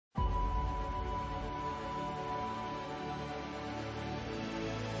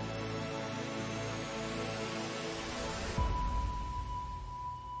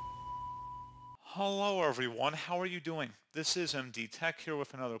Hello everyone, how are you doing? This is MD Tech here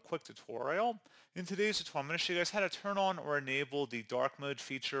with another quick tutorial. In today's tutorial, I'm going to show you guys how to turn on or enable the dark mode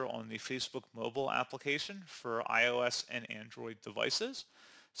feature on the Facebook mobile application for iOS and Android devices.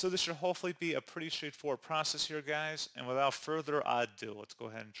 So this should hopefully be a pretty straightforward process here, guys. And without further ado, let's go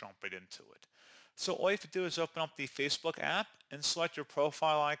ahead and jump right into it. So all you have to do is open up the Facebook app and select your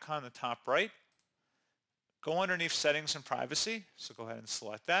profile icon in the top right. Go underneath Settings and Privacy, so go ahead and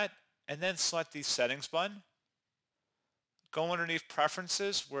select that, and then select the Settings button. Go underneath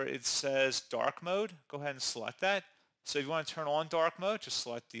Preferences where it says Dark Mode, go ahead and select that. So if you want to turn on dark mode, just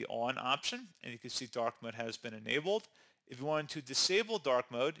select the on option, and you can see dark mode has been enabled. If you want to disable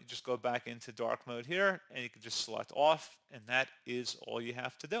dark mode, you just go back into dark mode here, and you can just select off, and that is all you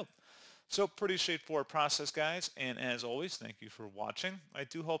have to do. So pretty straightforward process, guys, and as always, thank you for watching. I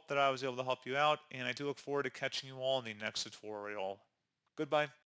do hope that I was able to help you out, and I do look forward to catching you all in the next tutorial. Goodbye.